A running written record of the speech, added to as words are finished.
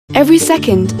Every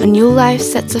second, a new life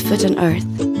sets a foot on Earth.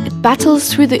 It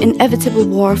battles through the inevitable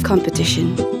war of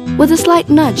competition. With a slight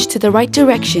nudge to the right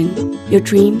direction, your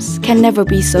dreams can never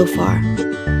be so far.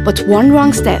 But one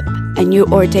wrong step and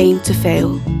you're ordained to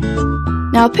fail.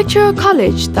 Now picture a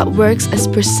college that works as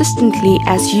persistently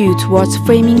as you towards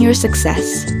framing your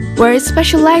success, where it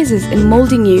specializes in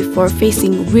molding you for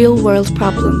facing real-world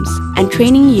problems and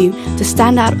training you to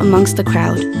stand out amongst the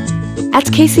crowd. At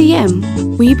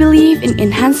KCM, we believe in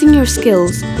enhancing your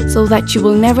skills so that you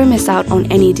will never miss out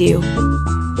on any deal.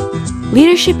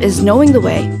 Leadership is knowing the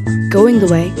way, going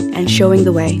the way, and showing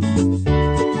the way.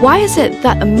 Why is it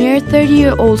that a mere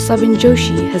 30-year-old Sabin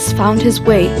Joshi has found his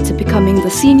way to becoming the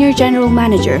Senior General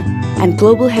Manager and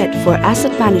Global Head for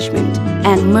Asset Management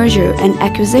and Merger and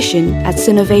Acquisition at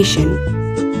Sinovation?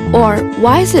 Or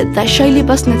why is it that Shaili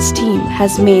Basnet's team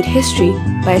has made history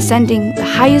by ascending the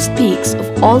highest peaks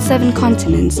of all 7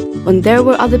 continents when there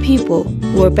were other people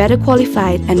who were better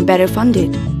qualified and better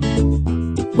funded?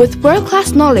 With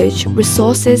world-class knowledge,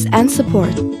 resources, and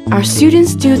support, our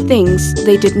students do things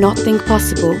they did not think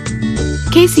possible.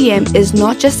 KCM is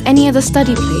not just any other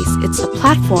study place, it's a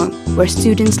platform where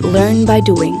students learn by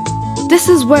doing. This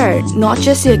is where not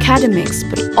just the academics,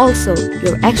 but also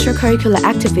your extracurricular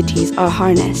activities are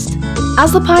harnessed.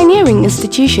 As a pioneering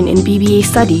institution in BBA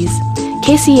studies,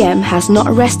 KCM has not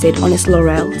rested on its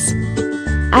laurels,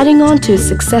 adding on to its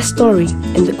success story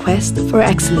in the quest for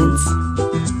excellence.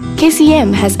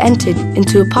 KCM has entered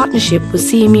into a partnership with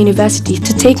CM University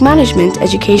to take management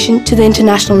education to the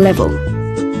international level.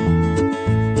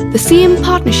 The CM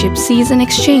partnership sees an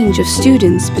exchange of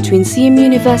students between CM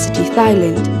University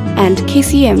Thailand and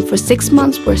KCM for 6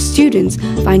 months, where students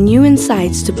find new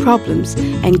insights to problems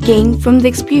and gain from the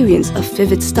experience of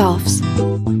vivid staffs.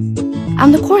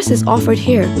 And the courses offered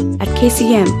here at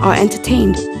KCM are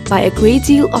entertained by a great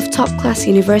deal of top-class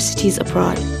universities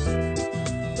abroad.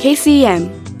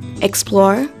 KCM.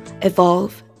 Explore,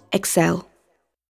 evolve, excel.